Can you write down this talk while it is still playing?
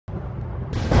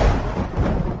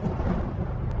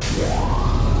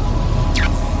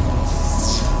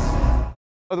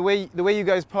The way you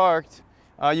guys parked,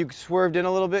 you swerved in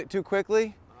a little bit too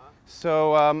quickly,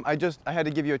 so I had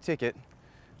to give you a ticket.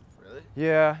 Really?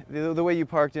 Yeah, the way you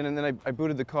parked in, and then I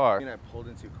booted the car. I mean, I pulled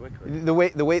in too quickly. The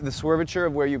swervature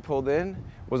of where you pulled in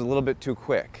was a little bit too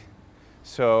quick,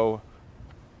 so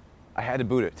I had to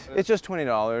boot it. It's just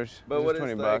 $20. But what is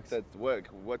 20 like bucks.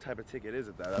 what type of ticket is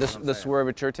it? The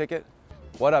swervature ticket.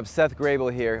 What up, Seth Grabel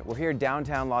here. We're here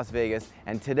downtown Las Vegas,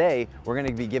 and today we're going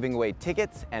to be giving away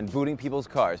tickets and booting people's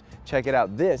cars. Check it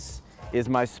out. This is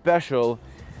my special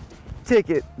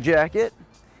ticket jacket,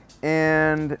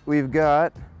 and we've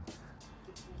got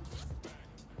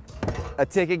a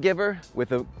ticket giver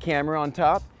with a camera on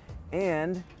top,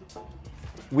 and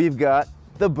we've got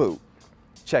the boot.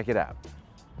 Check it out.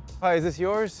 Hi, is this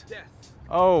yours? Yes.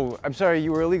 Oh, I'm sorry,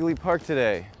 you were illegally parked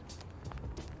today.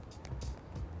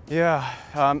 Yeah,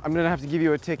 I'm gonna have to give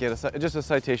you a ticket, just a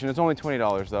citation. It's only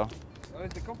 $20 though. Oh,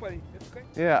 it's the company. It's okay.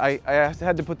 Yeah, I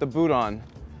had to put the boot on.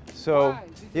 So, Why?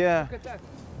 yeah. Look at that.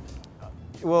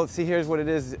 Well, see, here's what it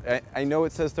is. I know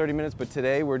it says 30 minutes, but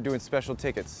today we're doing special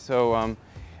tickets. So,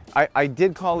 I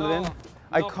did call it in.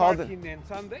 I called it. Parking on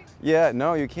Sunday? Yeah,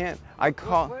 no, you can't. I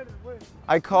called it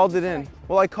in.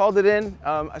 Well, I called it in,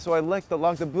 so I locked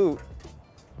the boot.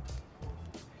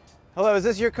 Hello, is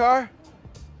this your car?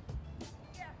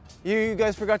 Yeah. You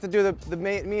guys forgot to do the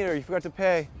meter. You forgot to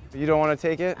pay. You don't want to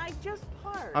take it? I just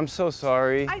parked. I'm so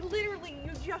sorry.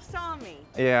 You just saw me.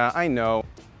 Yeah, I know.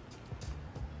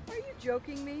 Are you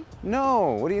joking me?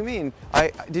 No, what do you mean?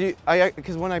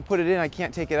 Because when I put it in, I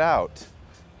can't take it out.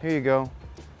 Here you go.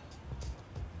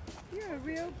 You're a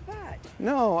real butt.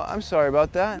 No, I'm sorry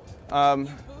about that. You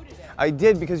booted it. I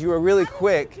did because you were really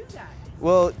quick. How did you do that?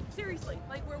 Well, Seriously,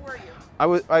 like where were you?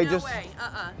 No just. way.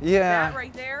 Yeah. That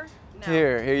right there? No.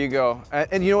 Here you go.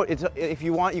 And you know what? If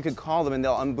you want, you could call them and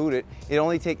they'll unboot it.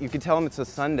 You could tell them it's a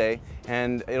Sunday,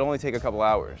 and it'll only take a couple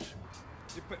hours.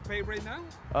 You pay right now?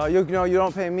 No, you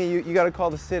don't pay me. You got to call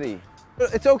the city.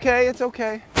 It's okay. It's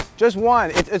okay. Just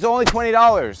one. It's only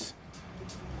 $20.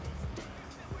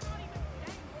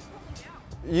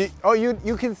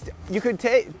 You could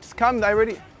take. Come. I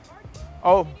already.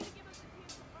 Oh.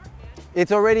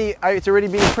 It's already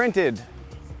being printed.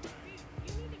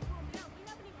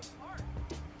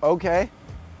 Okay.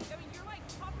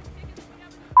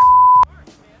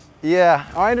 Yeah,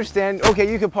 I understand.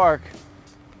 Okay, you can park.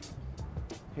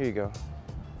 Here you go.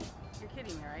 You're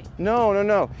kidding me, right?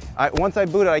 No. Once I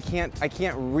boot it, I can't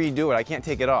redo it. I can't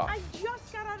take it off. I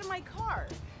just got out of my car.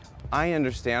 I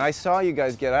understand. I saw you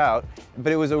guys get out,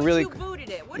 but it was You booted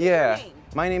it. What is yeah. your name?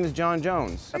 My name is John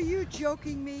Jones. Are you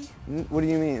joking me? What do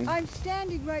you mean? I'm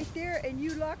standing right there and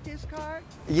you locked this car?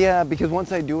 Yeah, because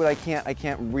once I do it, I can't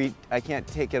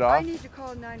take it off. I need to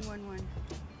call 911.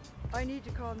 I need to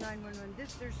call 911.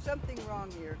 There's something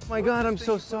wrong here. Oh my God, I'm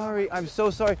so sorry. I'm so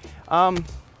sorry.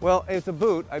 Well, it's a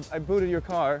boot. I booted your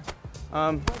car.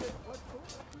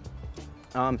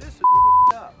 This is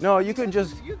up. No, you could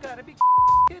just. You gotta be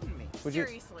kidding me.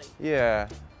 Seriously. Yeah.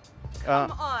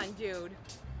 Come on, dude.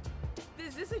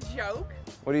 Is this a joke?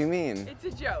 What do you mean? It's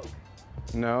a joke.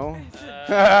 No?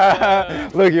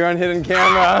 Look, you're on hidden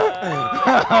camera.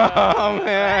 Oh,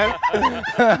 man.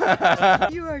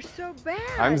 You are so bad.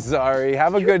 I'm sorry.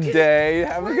 Have a good day.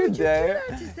 Have a good day. Why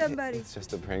would you do that to somebody? It's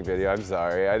just a prank video. I'm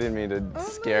sorry. I didn't mean to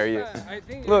scare you. I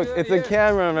think Look, it's a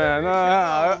cameraman.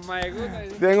 Oh my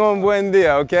goodness. Tengo un buen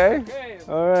día, okay? Okay.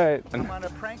 All right. I'm on a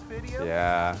prank video?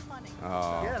 Yeah. Funny.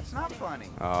 Oh. Yeah, it's not funny.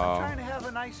 Oh. I'm trying to have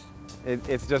a nice...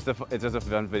 It's just a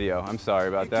fun video. I'm sorry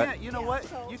about that. You know what?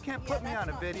 You can't put me on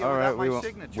a video All right, without my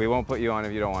signature. we won't put you on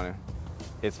if you don't want to.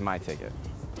 It's my ticket.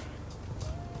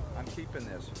 I'm keeping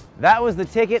this. That was the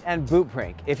ticket and boot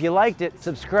prank. If you liked it,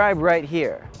 subscribe right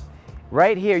here.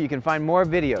 Right here you can find more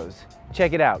videos.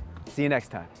 Check it out. See you next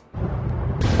time.